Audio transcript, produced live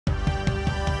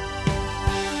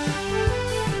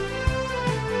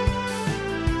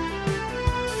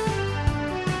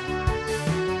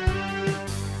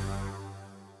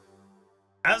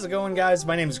How's it going, guys?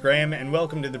 My name is Graeme and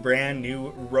welcome to the brand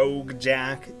new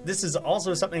RogueJack. This is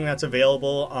also something that's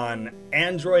available on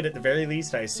Android at the very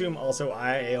least. I assume also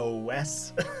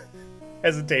iOS.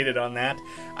 Hesitated on that.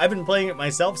 I've been playing it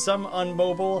myself, some on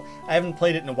mobile. I haven't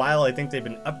played it in a while. I think they've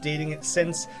been updating it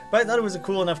since, but I thought it was a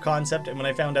cool enough concept, and when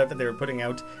I found out that they were putting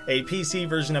out a PC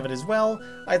version of it as well,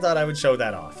 I thought I would show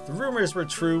that off. The rumors were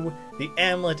true. The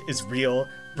amulet is real,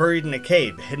 buried in a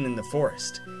cave hidden in the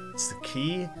forest. It's the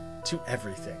key to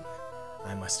everything.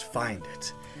 I must find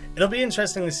it. It'll be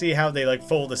interesting to see how they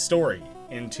fold a story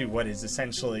into what is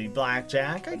essentially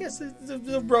Blackjack. I guess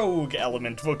the rogue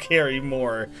element will carry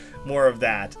more of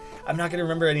that. I'm not going to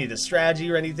remember any of the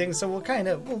strategy or anything, so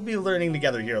we'll be learning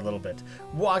together here a little bit.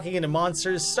 Walking into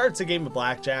monsters starts a game of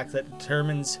Blackjack that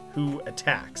determines who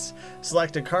attacks.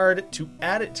 Select a card to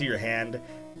add it to your hand.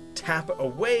 Tap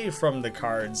away from the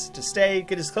cards to stay.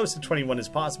 Get as close to 21 as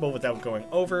possible without going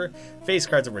over. Face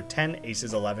cards are worth 10,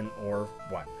 aces 11, or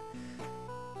 1.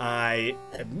 I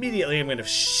immediately am going to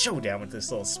showdown with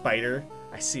this little spider.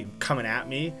 I see him coming at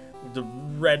me with the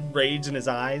red rage in his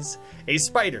eyes. A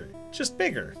spider, just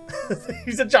bigger.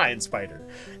 He's a giant spider.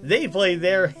 They play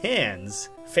their hands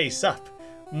face up.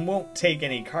 Won't take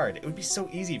any card. It would be so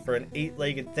easy for an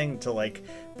 8-legged thing to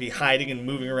be hiding and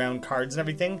moving around cards and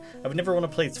everything. I would never want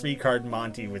to play 3-card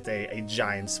Monty with a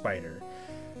giant spider.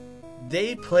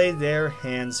 They play their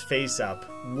hands face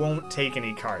up, won't take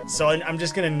any cards. So I'm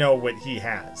just gonna know what he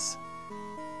has.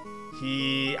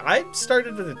 I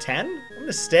started with a 10. I'm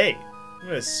gonna stay. I'm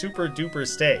gonna super duper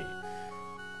stay.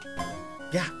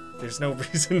 Yeah. There's no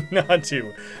reason not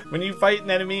to. When you fight an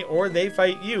enemy or they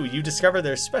fight you, you discover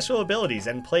their special abilities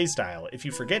and playstyle. If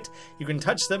you forget, you can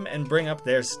touch them and bring up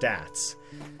their stats.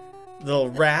 Little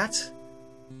rat.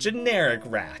 Generic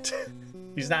rat.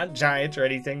 He's not giant or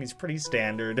anything. He's pretty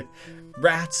standard.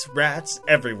 Rats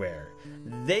everywhere.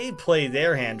 They play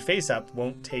their hand face up,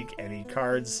 won't take any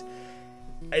cards.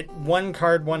 1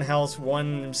 card, 1 health,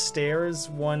 1 stairs,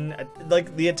 1...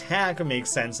 the attack makes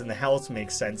sense and the health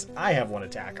makes sense. I have 1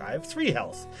 attack. I have 3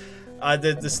 health.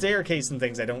 The staircase and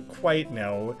things I don't quite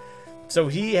know. So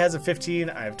he has a 15,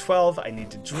 I have 12. I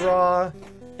need to draw,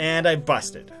 and I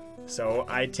busted. So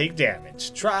I take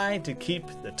damage. Try to keep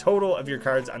the total of your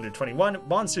cards under 21.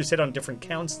 Monsters hit on different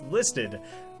counts listed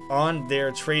on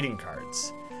their trading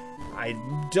cards. I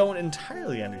don't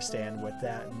entirely understand what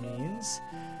that means.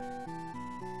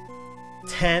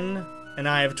 10 and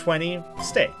I have 20,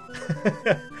 stay.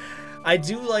 I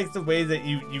do like the way that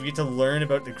you get to learn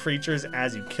about the creatures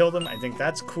as you kill them. I think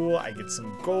that's cool. I get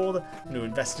some gold. I'm going to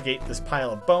investigate this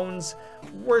pile of bones.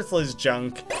 Worthless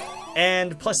junk.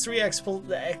 And plus 3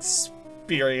 experience.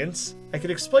 I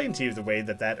could explain to you the way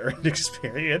that earned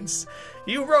experience.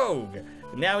 You rogue!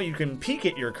 Now you can peek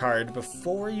at your card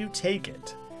before you take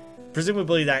it.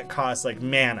 Presumably that costs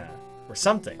mana or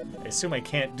something. I assume I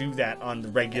can't do that on the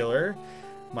regular.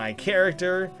 My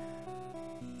character,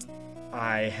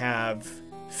 I have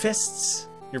fists.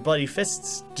 Your bloody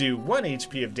fists do 1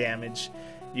 HP of damage.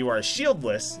 You are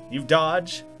shieldless. You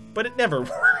dodge, but it never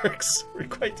works. We're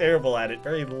quite terrible at it.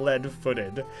 Very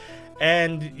lead-footed.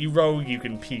 And you rogue, you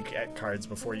can peek at cards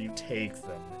before you take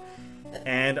them.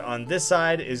 And on this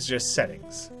side is just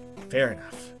settings. Fair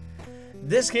enough.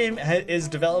 This game is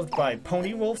developed by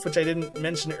Pony Wolf, which I didn't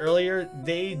mention earlier.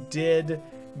 They did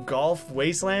Golf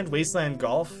Wasteland, Wasteland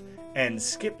Golf, and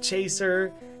Skip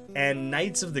Chaser, and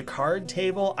Knights of the Card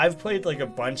Table. I've played a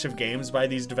bunch of games by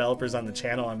these developers on the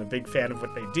channel. I'm a big fan of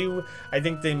what they do. I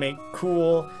think they make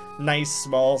cool, nice,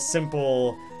 small,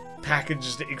 simple,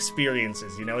 packaged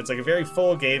experiences. You know, it's a very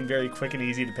full game, very quick and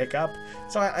easy to pick up.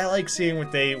 So I like seeing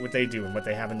what they do and what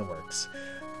they have in the works.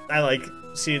 I like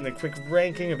seeing the quick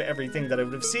ranking of everything that I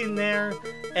would have seen there,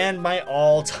 and my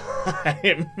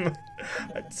all-time.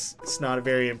 It's not a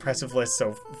very impressive list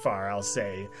so far, I'll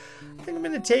say. I think I'm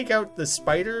going to take out the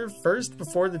spider first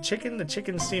before the chicken. The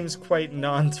chicken seems quite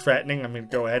non-threatening. I'm going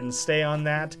to go ahead and stay on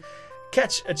that.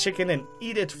 Catch a chicken and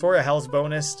eat it for a health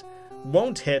bonus.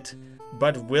 Won't hit,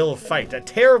 but will fight. A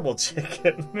terrible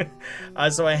chicken.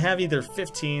 So I have either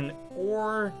 15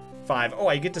 or 5. Oh,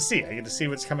 I get to see. I get to see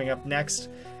what's coming up next.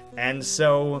 And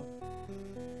so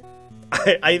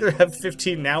I either have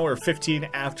 15 now or 15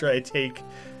 after I take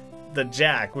the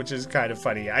jack, which is kind of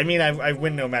funny. I mean, I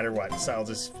win no matter what, so I'll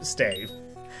just stay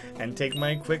and take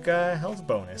my quick health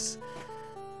bonus.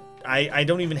 I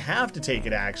don't even have to take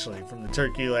it, actually, from the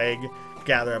turkey leg.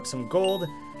 Gather up some gold.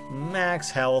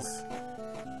 Max health.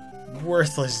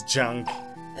 Worthless junk.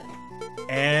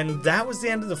 And that was the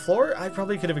end of the floor. I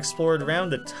probably could have explored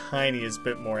around the tiniest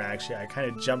bit more, actually. I kind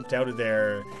of jumped out of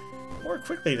there more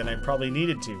quickly than I probably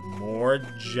needed to. More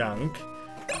junk.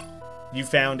 You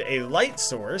found a light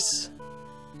source.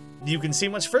 You can see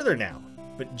much further now,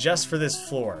 but just for this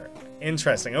floor.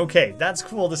 Interesting. Okay, that's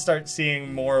cool to start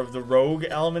seeing more of the rogue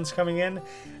elements coming in.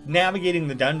 Navigating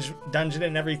the dungeon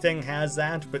and everything has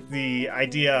that, but the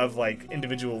idea of like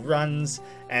individual runs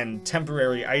and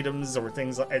temporary items or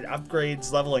things like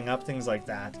upgrades, leveling up, things like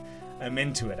that, I'm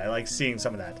into it. I like seeing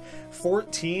some of that.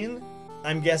 14,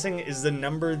 I'm guessing, is the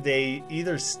number they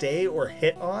either stay or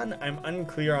hit on. I'm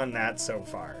unclear on that so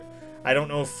far. I don't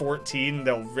know if 14,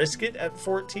 they'll risk it at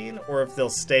 14 or if they'll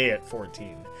stay at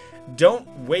 14. Don't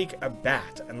wake a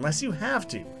bat unless you have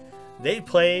to. They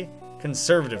play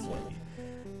conservatively.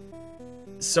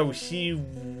 So he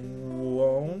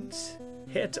won't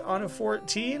hit on a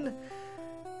 14.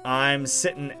 I'm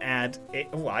sitting at 8.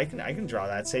 Oh, I can draw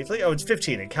that safely. Oh, it's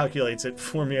 15. It calculates it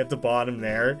for me at the bottom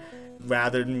there,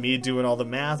 rather than me doing all the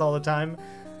math all the time.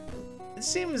 It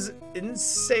seems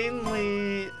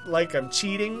insanely like I'm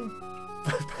cheating.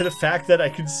 By the fact that I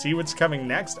can see what's coming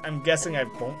next, I'm guessing I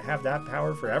won't have that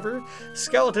power forever.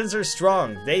 Skeletons are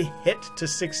strong. They hit to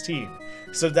 16.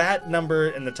 So that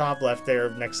number in the top left there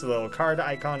next to the little card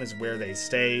icon is where they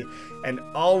stay and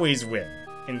always win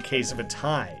in case of a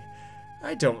tie.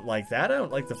 I don't like that. I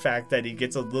don't like the fact that he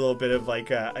gets a little bit of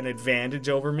like an advantage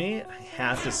over me. I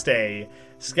have to stay.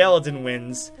 Skeleton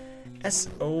wins.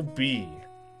 SOB.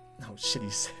 Oh shit,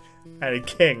 he's had a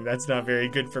king. That's not very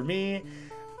good for me.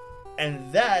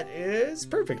 And that is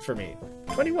perfect for me.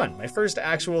 21. My first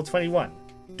actual 21.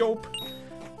 Dope.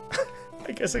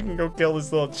 I guess I can go kill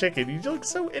this little chicken. He looks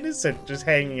so innocent just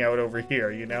hanging out over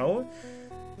here, you know?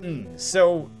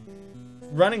 So,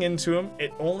 running into him,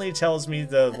 it only tells me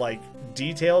the, like,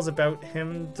 details about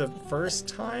him the first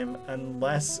time,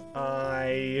 unless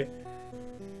I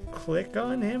click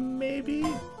on him, maybe?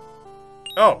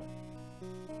 Oh.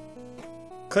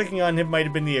 Clicking on him might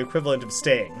have been the equivalent of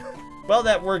staying. Well,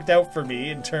 that worked out for me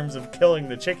in terms of killing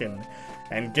the chicken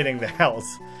and getting the health.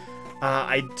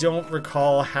 I don't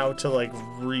recall how to, like,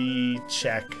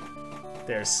 recheck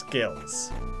their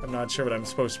skills. I'm not sure what I'm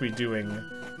supposed to be doing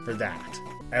for that.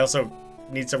 I also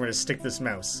need somewhere to stick this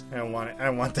mouse. I don't want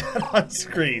that on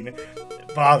screen.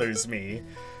 It bothers me.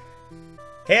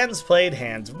 Hands played,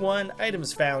 hands won,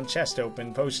 items found, chest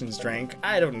open, potions drank.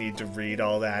 I don't need to read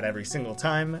all that every single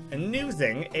time. A new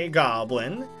thing, a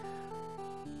goblin.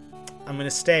 I'm gonna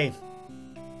stay.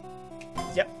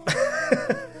 Yep.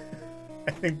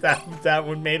 I think that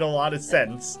one made a lot of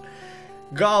sense.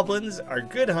 Goblins are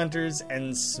good hunters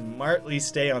and smartly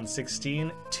stay on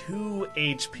 16. 2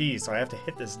 HP, so I have to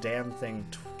hit this damn thing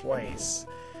twice.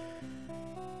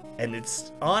 And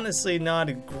it's honestly not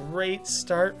a great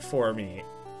start for me.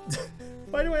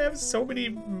 Why do I have so many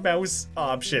mouse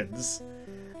options?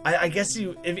 I guess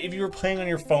if you were playing on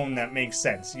your phone, that makes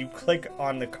sense. You click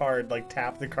on the card, like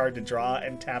tap the card to draw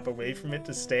and tap away from it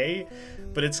to stay.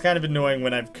 But it's kind of annoying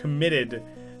when I've committed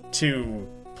to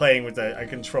playing with a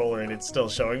controller and it's still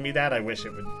showing me that. I wish it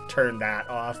would turn that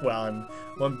off while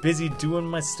I'm busy doing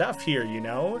my stuff here, you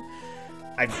know?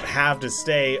 I have to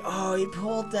stay. Oh, he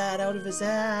pulled that out of his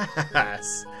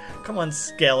ass. Come on,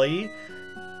 Skelly.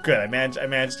 Good, I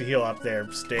managed to heal up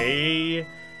there. Stay.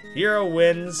 Hero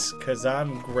wins, because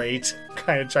I'm great.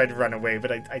 Kind of tried to run away,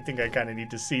 but I think I kind of need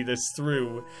to see this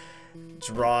through.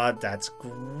 Draw, that's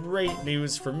great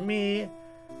news for me.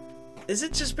 Is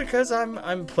it just because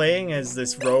I'm playing as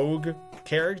this rogue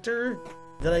character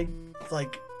that I,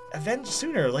 like,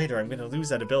 sooner or later I'm going to lose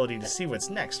that ability to see what's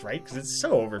next, right? Because it's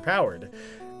so overpowered.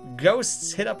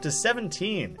 Ghosts hit up to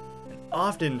 17 and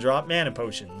often drop mana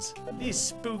potions. The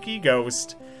spooky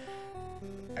ghost.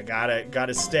 I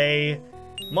gotta stay.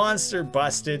 Monster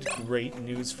busted. Great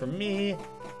news for me.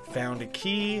 Found a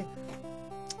key.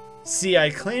 See, I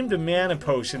claimed a mana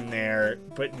potion there,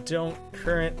 but don't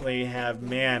currently have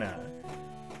mana.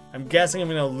 I'm guessing I'm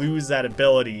gonna lose that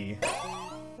ability.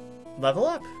 Level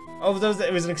up. Oh,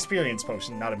 it was an experience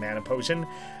potion, not a mana potion.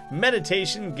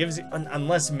 Meditation gives you,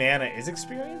 unless mana is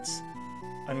experience?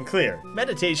 Unclear.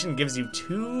 Meditation gives you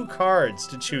 2 cards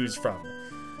to choose from.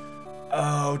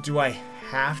 Oh, do I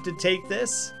have to take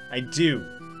this? I do.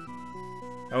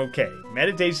 Okay,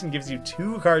 meditation gives you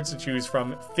 2 cards to choose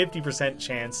from, 50%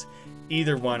 chance,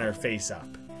 either one are face up.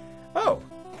 Oh,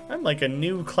 I'm like a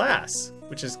new class,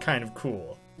 which is kind of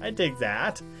cool. I dig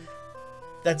that.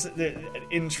 That's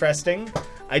interesting.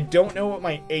 I don't know what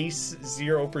my ace,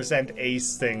 0%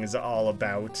 ace thing is all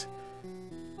about.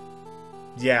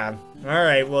 Yeah,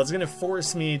 alright, well it's gonna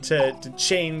force me to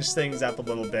change things up a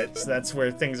little bit, so that's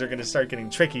where things are gonna start getting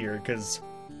trickier, because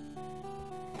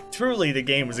truly the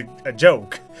game was a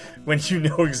joke when you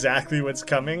know exactly what's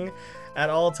coming at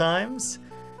all times.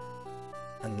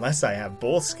 Unless I have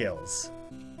both skills.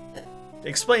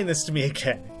 Explain this to me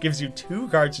again. Gives you 2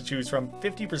 cards to choose from,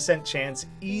 50% chance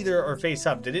either or face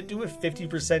up. Did it do a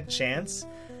 50% chance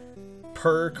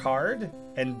per card?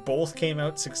 And both came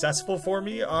out successful for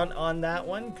me on that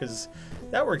one? Because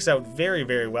that works out very,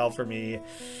 very well for me.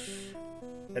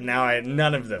 And now I have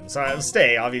none of them. So I'll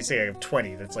stay. Obviously, I have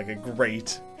 20. That's like a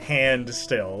great hand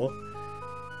still.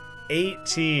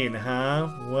 18, huh?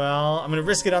 Well, I'm going to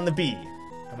risk it on the B.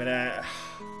 I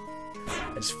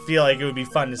just feel like it would be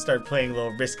fun to start playing a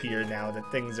little riskier now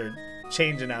that things are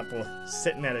changing up. Well,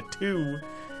 sitting at a 2.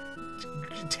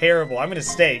 Terrible. I'm going to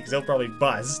stay because they'll probably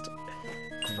bust.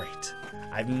 Great.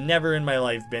 I've never in my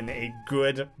life been a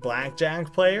good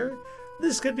blackjack player.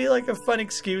 This could be like a fun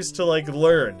excuse to like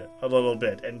learn a little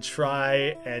bit and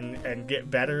try and get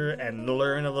better and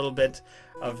learn a little bit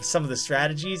of some of the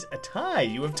strategies. A tie.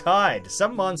 You have tied.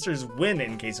 Some monsters win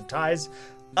in case of ties.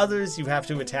 Others you have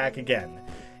to attack again.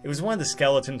 It was one of the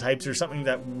skeleton types or something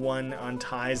that won on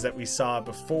ties that we saw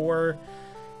before.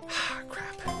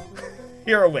 Crap.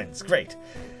 Hero wins. Great.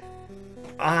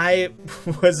 I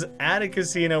was at a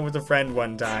casino with a friend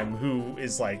one time who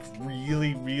is like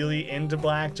really, really into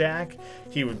blackjack.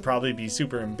 He would probably be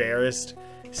super embarrassed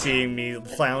seeing me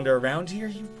flounder around here.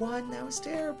 You won. That was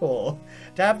terrible.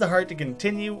 To have the heart to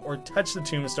continue or touch the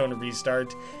tombstone to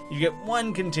restart, you get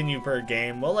 1 continue per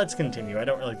game. Well, let's continue. I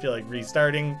don't really feel like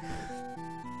restarting.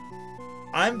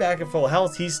 I'm back at full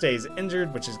health. He stays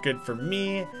injured, which is good for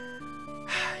me.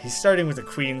 He's starting with a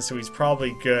queen, so he's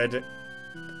probably good.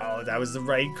 Oh, that was the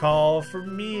right call for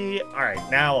me.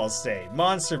 Alright, now I'll stay.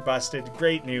 Monster busted.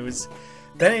 Great news.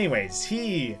 But anyways,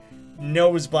 he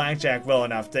knows blackjack well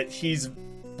enough that he's,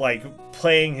 like,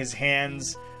 playing his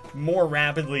hands more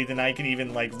rapidly than I can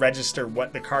even, like, register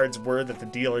what the cards were that the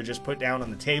dealer just put down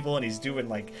on the table, and he's doing,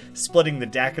 like, splitting the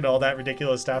deck and all that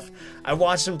ridiculous stuff. I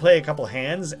watched him play a couple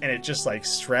hands, and it just, like,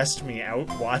 stressed me out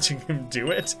watching him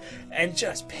do it, and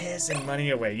just pissing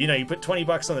money away. You know, you put 20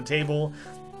 bucks on the table,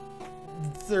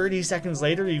 30 seconds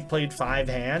later, you've played 5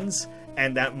 hands,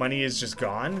 and that money is just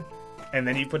gone. And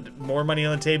then you put more money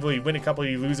on the table, you win a couple,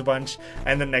 you lose a bunch,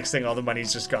 and the next thing, all the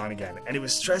money's just gone again. And it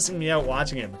was stressing me out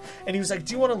watching him. And he was like,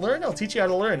 do you want to learn? I'll teach you how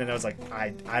to learn. And I was like,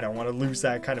 I don't want to lose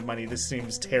that kind of money. This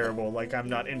seems terrible. Like, I'm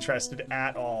not interested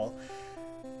at all.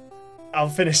 I'll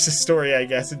finish the story, I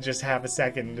guess, in just half a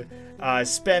second.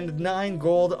 Spend 9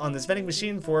 gold on this vending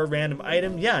machine for a random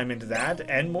item. Yeah, I'm into that.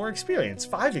 And more experience.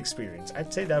 5 experience.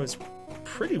 I'd say that was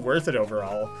pretty worth it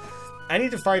overall. I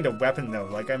need to find a weapon, though.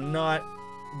 Like, I'm not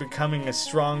becoming a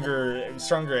stronger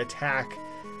attack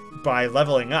by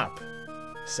leveling up.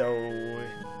 So,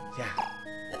 yeah.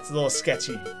 It's a little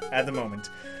sketchy at the moment.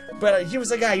 But he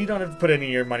was like, you don't have to put any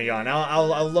of your money on.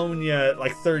 I'll loan you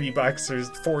like 30 bucks or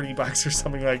 40 bucks or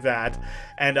something like that.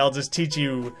 And I'll just teach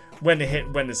you when to hit,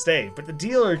 when to stay. But the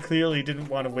dealer clearly didn't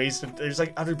want to waste it. There's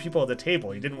like other people at the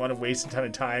table. He didn't want to waste a ton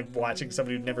of time watching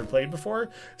somebody who'd never played before.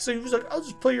 So he was like, I'll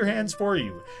just play your hands for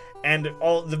you. And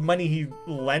all the money he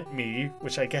lent me,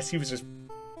 which I guess he was just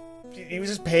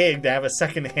paying to have a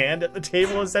second hand at the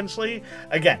table, essentially.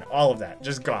 Again, all of that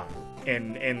just gone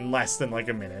in less than like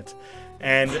a minute.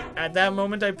 And at that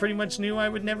moment, I pretty much knew I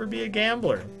would never be a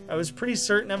gambler. I was pretty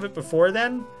certain of it before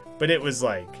then, but it was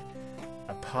like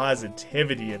a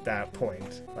positivity at that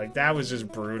point. Like, that was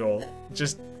just brutal. It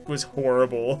just was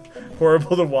horrible.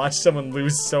 Horrible to watch someone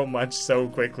lose so much so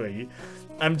quickly.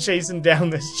 I'm chasing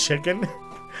down this chicken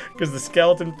because the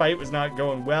skeleton fight was not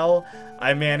going well.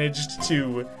 I managed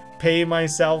to pay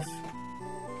myself,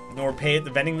 or pay at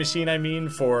the vending machine, I mean,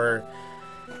 for...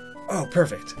 Oh,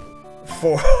 perfect.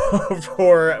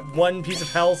 For 1 piece of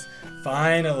health,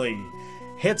 finally.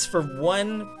 Hits for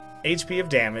 1 HP of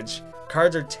damage.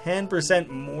 Cards are 10%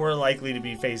 more likely to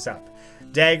be face up.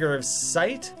 Dagger of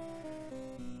Sight.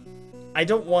 I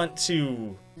don't want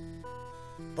to,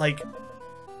 like,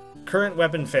 current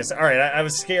weapon fist. Alright, I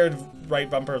was scared right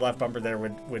bumper, left bumper there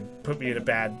would put me in a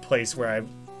bad place where I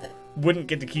wouldn't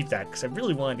get to keep that, because I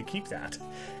really wanted to keep that.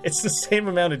 It's the same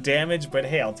amount of damage, but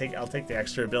hey, I'll take the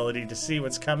extra ability to see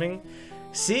what's coming.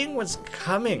 Seeing what's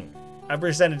coming a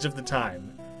percentage of the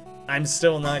time. I'm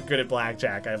still not good at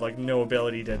blackjack. I have like no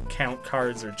ability to count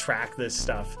cards or track this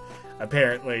stuff,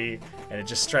 apparently, and it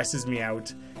just stresses me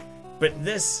out. But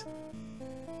this,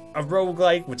 a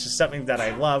roguelike, which is something that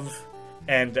I love,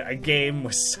 and a game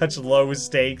with such low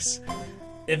stakes.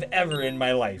 If ever in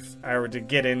my life I were to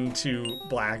get into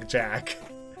blackjack,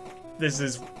 this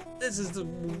is the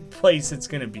place it's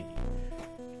gonna be.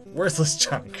 Worthless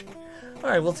junk.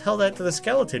 Alright, we'll tell that to the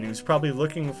skeleton who's probably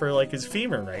looking for like his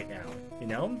femur right now. You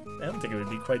know? I don't think it would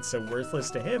be quite so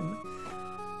worthless to him.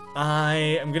 I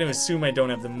am gonna assume I don't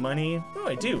have the money. Oh,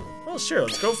 I do. Well, sure,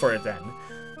 let's go for it then.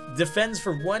 Defends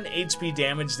for 1 HP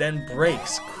damage, then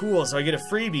breaks. Cool, so I get a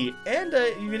freebie, and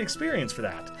you get experience for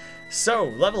that. So,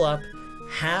 level up,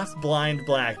 Half-Blind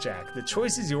Blackjack. The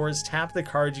choice is yours. Tap the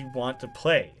card you want to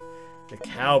play. The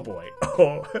Cowboy.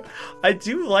 Oh, I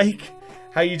do like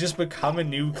how you just become a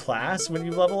new class when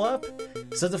you level up.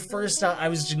 So the first time, I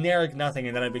was generic nothing,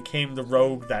 and then I became the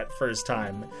rogue that first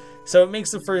time. So it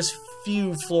makes the first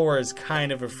few floors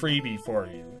kind of a freebie for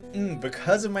you.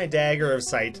 Because of my Dagger of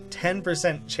Sight,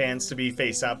 10% chance to be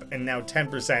face up, and now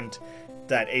 10%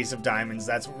 that Ace of Diamonds.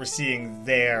 That's what we're seeing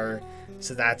there.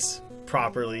 So that's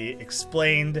properly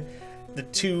explained. The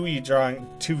 2, you draw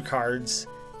 2 cards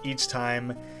each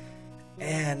time.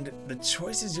 And the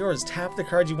choice is yours. Tap the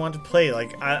card you want to play.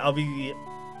 Like, I'll be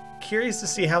curious to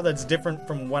see how that's different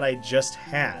from what I just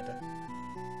had.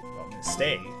 Well, I'm gonna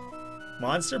stay.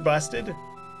 Monster busted.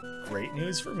 Great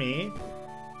news for me.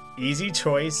 Easy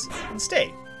choice. And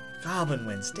stay. Goblin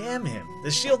wins. Damn him.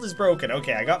 The shield is broken.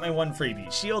 Okay, I got my 1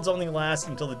 freebie. Shields only last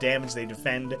until the damage they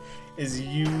defend is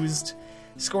used.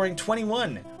 Scoring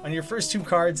 21 on your first 2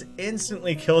 cards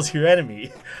instantly kills your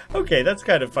enemy. Okay, that's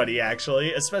kind of funny,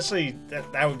 actually. Especially,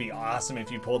 that would be awesome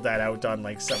if you pulled that out on,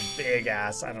 like, some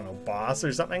big-ass, I don't know, boss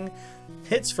or something.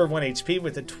 Hits for 1 HP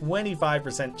with a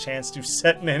 25% chance to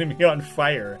set an enemy on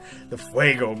fire. The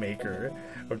Fuego Maker.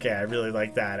 Okay, I really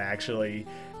like that, actually.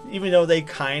 Even though they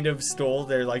kind of stole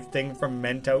their, like, thing from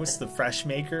Mentos, the Fresh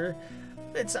Maker,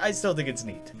 I still think it's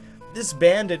neat. This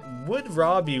bandit would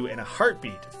rob you in a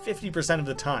heartbeat 50% of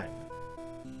the time.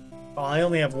 Well, I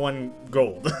only have 1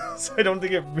 gold, so I don't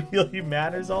think it really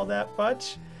matters all that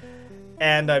much.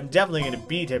 And I'm definitely going to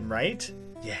beat him, right?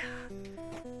 Yeah.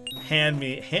 Hand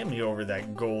me over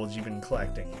that gold you've been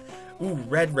collecting. Ooh,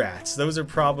 red rats. Those are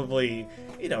probably,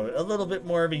 you know, a little bit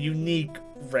more of a unique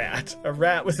rat. A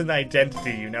rat with an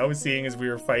identity, you know, seeing as we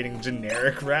were fighting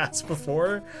generic rats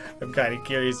before. I'm kind of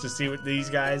curious to see what these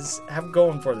guys have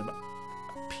going for them. A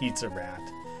pizza rat.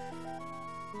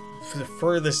 The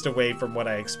furthest away from what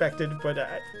I expected, but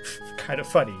kind of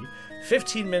funny.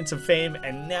 15 minutes of fame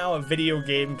and now a video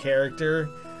game character.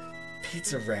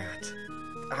 Pizza rat.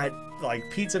 Like,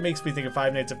 pizza makes me think of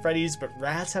Five Nights at Freddy's, but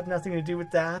rats have nothing to do with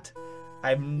that. I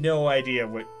have no idea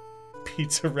what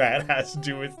Pizza Rat has to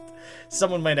do with.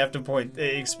 Someone might have to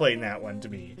explain that one to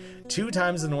me. 2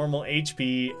 times the normal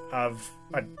HP of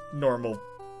a normal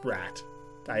rat.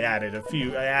 I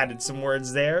added some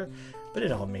words there, but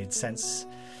it all made sense.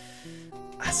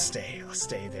 I'll stay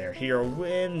there. Hero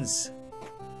wins.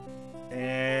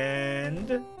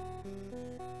 And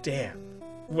damn.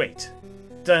 Wait.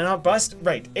 Did I not bust?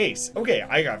 Right, ace. Okay,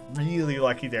 I got really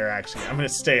lucky there, actually. I'm gonna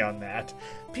stay on that.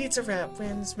 Pizza Rat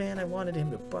wins, man. I wanted him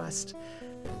to bust.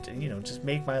 And, you know, just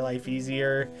make my life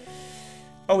easier.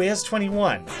 Oh, he has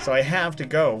 21, so I have to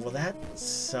go. Well, that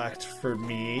sucked for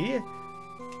me.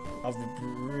 I'll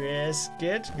risk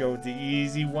it. Go with the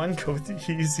easy one. Go with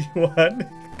the easy one.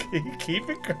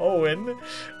 Keep it going.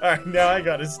 Alright, now I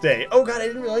gotta stay. Oh god, I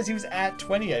didn't realize he was at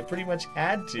 20. I pretty much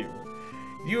had to.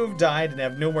 You have died and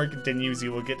have no more continues.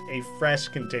 You will get a fresh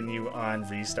continue on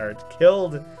restart.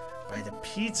 Killed by the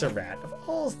Pizza Rat. Of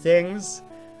all things,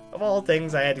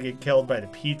 I had to get killed by the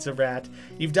Pizza Rat.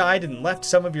 You've died and left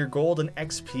some of your gold and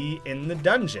XP in the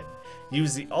dungeon.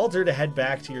 Use the altar to head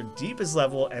back to your deepest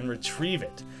level and retrieve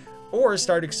it. Or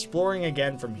start exploring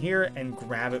again from here and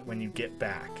grab it when you get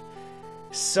back.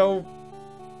 So,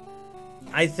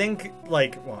 I think,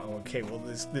 like, well, okay, well,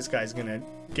 this guy's gonna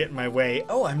get in my way.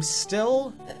 Oh, I'm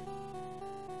still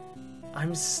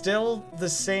the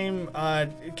same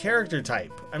character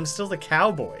type. I'm still the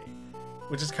cowboy,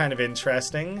 which is kind of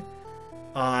interesting.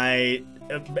 I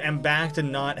am back to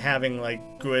not having,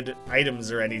 like, good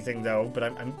items or anything, though, but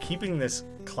I'm keeping this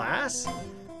class,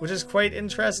 which is quite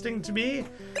interesting to me.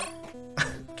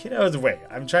 Get out of the way.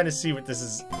 I'm trying to see what this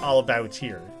is all about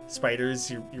here. Spiders,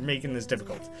 you're making this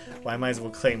difficult. Well, I might as well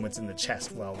claim what's in the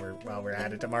chest while we're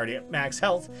at it. I'm already at max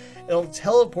health. It'll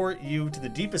teleport you to the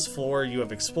deepest floor you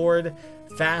have explored.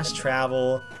 Fast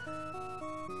travel.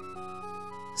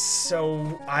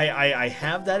 So I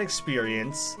have that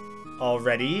experience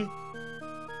already.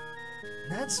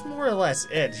 That's more or less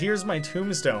it. Here's my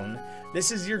tombstone.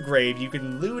 This is your grave. You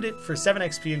can loot it for 7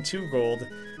 XP and 2 gold.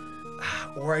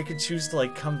 Or I could choose to,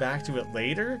 like, come back to it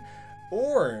later.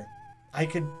 Or I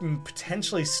could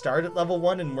potentially start at level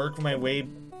 1 and work my way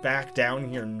back down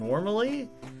here normally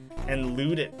and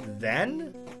loot it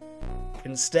then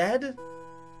instead.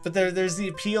 But there's the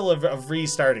appeal of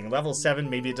restarting. Level 7,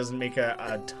 maybe it doesn't make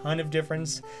a ton of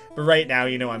difference. But right now,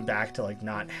 you know, I'm back to, like,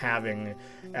 not having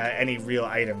any real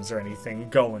items or anything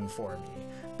going for me.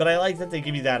 But I like that they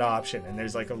give you that option, and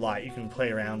there's, like, a lot you can play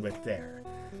around with there.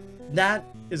 that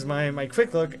is my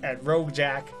quick look at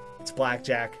RogueJack. It's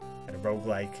Blackjack and a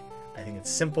roguelike. I think it's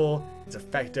simple, it's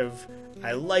effective.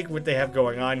 I like what they have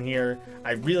going on here.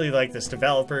 I really like this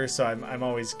developer, so I'm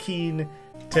always keen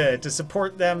to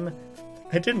support them.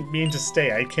 I didn't mean to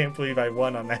stay. I can't believe I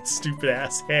won on that stupid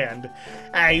ass hand.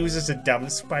 He was just a dumb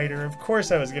spider. Of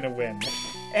course I was gonna win.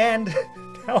 And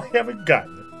now I have a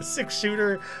gun. A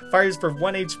 6-shooter, fires for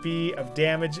 1 HP of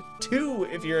damage, 2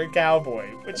 if you're a cowboy,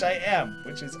 which I am,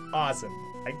 which is awesome.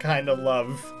 I kind of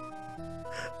love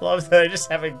that I just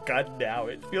have a gun now.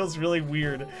 It feels really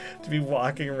weird to be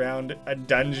walking around a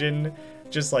dungeon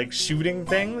just like shooting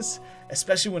things,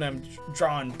 especially when I'm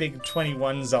drawing big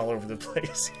 21s all over the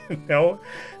place, you know?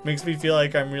 Makes me feel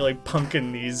like I'm really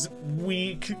punking these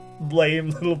weak, lame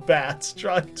little bats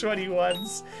drawing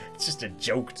 21s. It's just a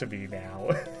joke to me now.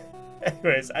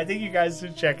 Anyways, I think you guys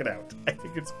should check it out. I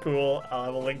think it's cool. I'll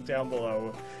have a link down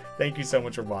below. Thank you so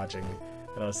much for watching,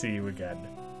 and I'll see you again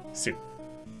soon.